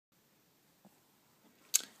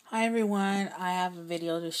Hi everyone, I have a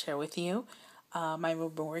video to share with you. I've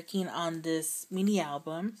been working on this mini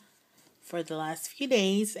album for the last few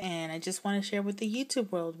days, and I just want to share with the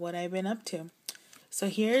YouTube world what I've been up to. So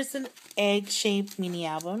here's an egg-shaped mini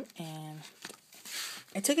album, and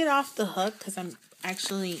I took it off the hook because I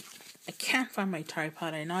can't find my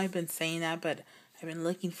tripod. I know I've been saying that, but I've been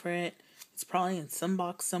looking for it. It's probably in some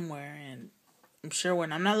box somewhere, and I'm sure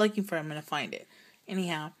when I'm not looking for it, I'm going to find it.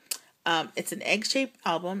 Anyhow, it's an egg-shaped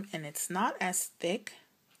album, and it's not as thick.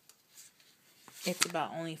 It's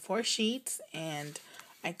about only 4 sheets, and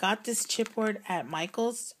I got this chipboard at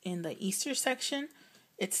Michael's in the Easter section.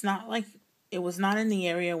 It was not in the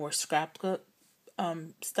area where Scrapbook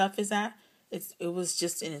stuff is at. It was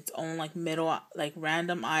just in its own middle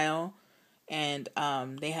random aisle, and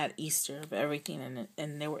they had Easter of everything in it,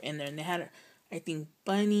 and they were in there, and they had I think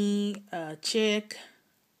bunny, chick,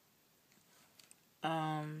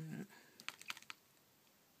 I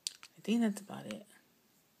think that's about it.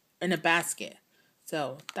 In a basket.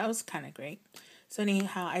 So that was kind of great. So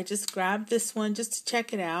anyhow, I just grabbed this one just to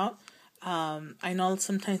check it out. I know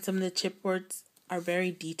sometimes some of the chipboards are very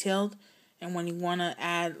detailed, and when you want to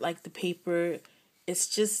add the paper,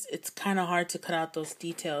 it's kind of hard to cut out those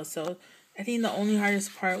details. So I think the only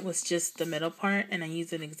hardest part was just the middle part, and I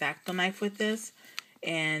used an X-Acto knife with this,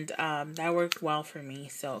 and that worked well for me.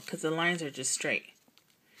 So because the lines are just straight.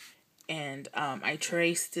 And I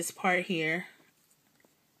traced this part here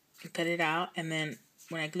and cut it out, and then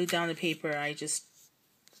when I glued down the paper, I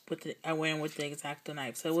went with the X-Acto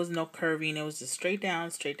knife. So it was no curving, it was just straight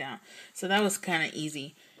down. So that was kind of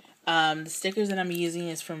easy. The stickers that I'm using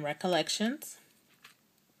is from Recollections.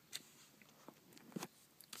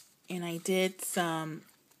 And I did some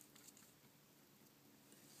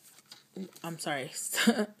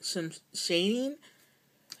shading.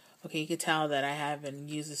 Okay, you can tell that I haven't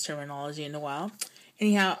used this terminology in a while.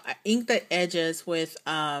 Anyhow, I inked the edges with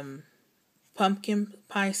pumpkin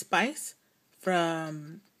pie spice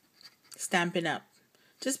from Stampin' Up.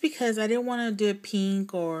 Just because I didn't want to do it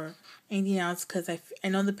pink or anything else, because I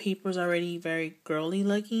know the paper's already very girly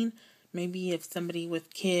looking. Maybe if somebody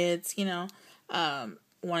with kids,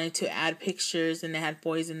 wanted to add pictures and they had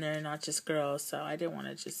boys in there, not just girls. So I didn't want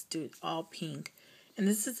to just do it all pink. And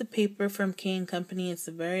this is a paper from K & Company. It's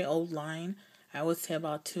a very old line. I would say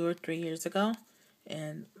about 2 or 3 years ago.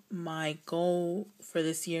 And my goal for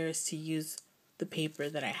this year is to use the paper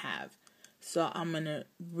that I have. So I'm going to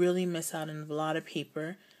really miss out on a lot of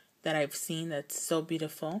paper that I've seen that's so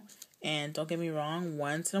beautiful. And don't get me wrong,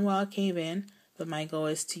 once in a while I cave in. But my goal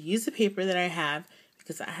is to use the paper that I have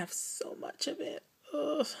because I have so much of it.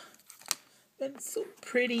 Ugh. But it's so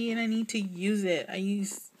pretty and I need to use it.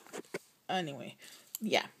 Anyway.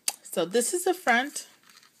 Yeah, so this is the front.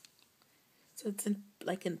 So it's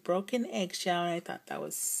like a broken eggshell, and I thought that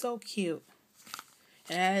was so cute.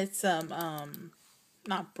 And I added some,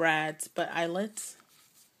 not brads, but eyelets.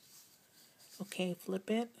 Okay, flip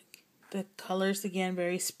it. The colors, again,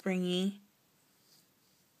 very springy.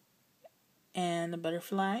 And a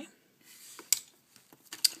butterfly.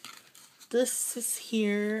 This is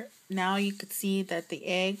here. Now you can see that the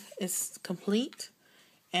egg is complete.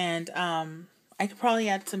 And, I could probably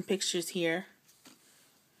add some pictures here.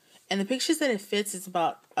 And the pictures that it fits is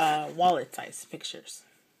about wallet size pictures.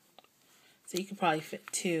 So you could probably fit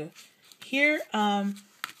 2. Here,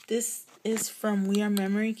 this is from We Are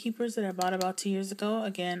Memory Keepers that I bought about 2 years ago.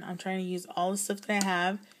 Again, I'm trying to use all the stuff that I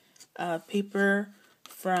have. Paper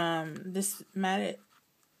from, this matted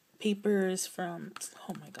paper is from,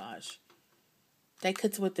 oh my gosh. That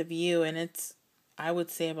Cuts with the View, and it's, I would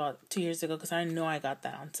say about 2 years ago because I know I got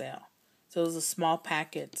that on sale. So it was a small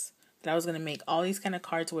packets that I was going to make all these kind of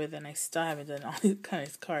cards with, and I still haven't done all these kind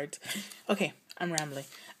of cards. Okay, I'm rambling.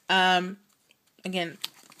 Again,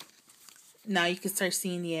 now you can start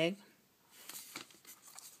seeing the egg.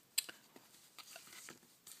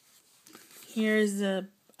 Here's the,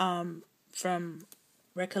 from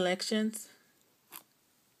Recollections.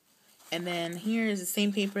 And then here is the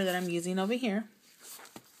same paper that I'm using over here.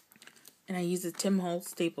 And I used a Tim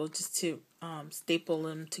Holtz staple just to staple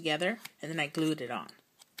them together, and then I glued it on.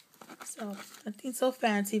 So nothing so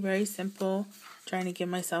fancy, very simple. Trying to give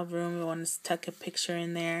myself room. I want to tuck a picture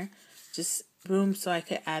in there, just room so I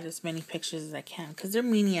could add as many pictures as I can, because they're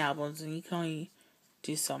mini albums and you can only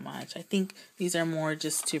do so much. I think these are more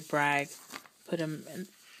just to brag, put them in,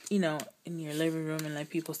 in your living room and let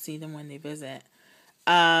people see them when they visit.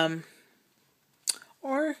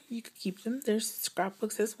 Or you could keep them. There's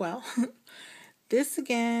scrapbooks as well. This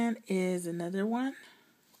again is another one.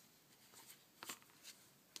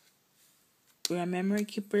 We Are Memory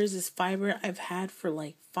Keepers is fiber I've had for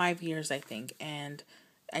 5 years, I think. And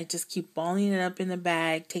I just keep balling it up in the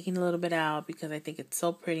bag, taking a little bit out because I think it's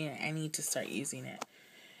so pretty and I need to start using it.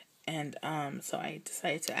 And so I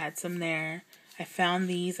decided to add some there. I found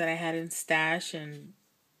these that I had in stash, and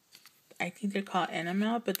I think they're called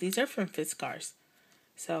enamel, but these are from Fiskars.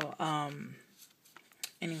 So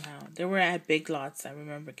anyhow, they were at Big Lots. I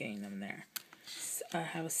remember getting them there. I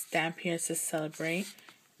have a stamp here to celebrate.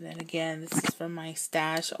 And then again, this is from my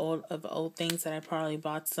stash of old things that I probably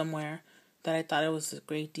bought somewhere that I thought it was a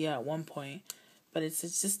great deal at one point. But it's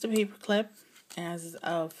just a paper clip. It has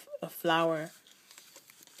a flower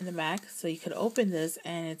in the back. So you could open this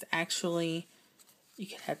and it's actually, you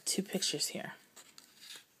can have 2 pictures here.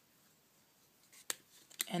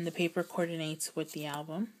 And the paper coordinates with the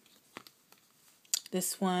album.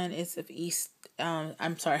 This one is of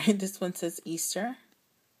I'm sorry, this one says Easter.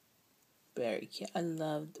 Very cute. I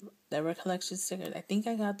love the recollection stickers. I think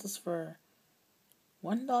I got this for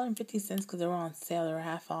 $1.50 because they were on sale. They were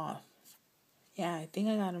half off. Yeah, I think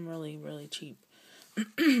I got them really, really cheap.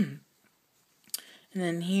 And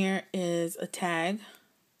then here is a tag.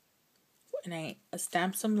 And I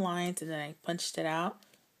stamped some lines and then I punched it out.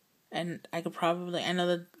 And I could probably, I know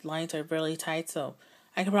the lines are really tight, so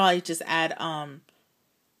I could probably just add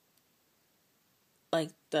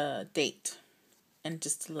like the date and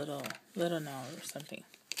just a little note or something.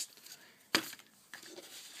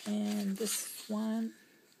 And this one,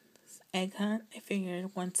 this egg hunt, I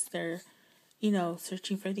figured once they're,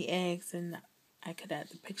 searching for the eggs, and I could add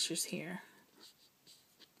the pictures here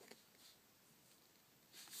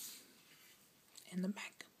in the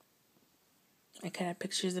back. I could add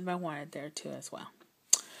pictures if I wanted there too as well.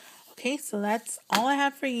 Okay, so that's all I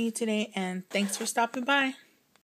have for you today, and thanks for stopping by.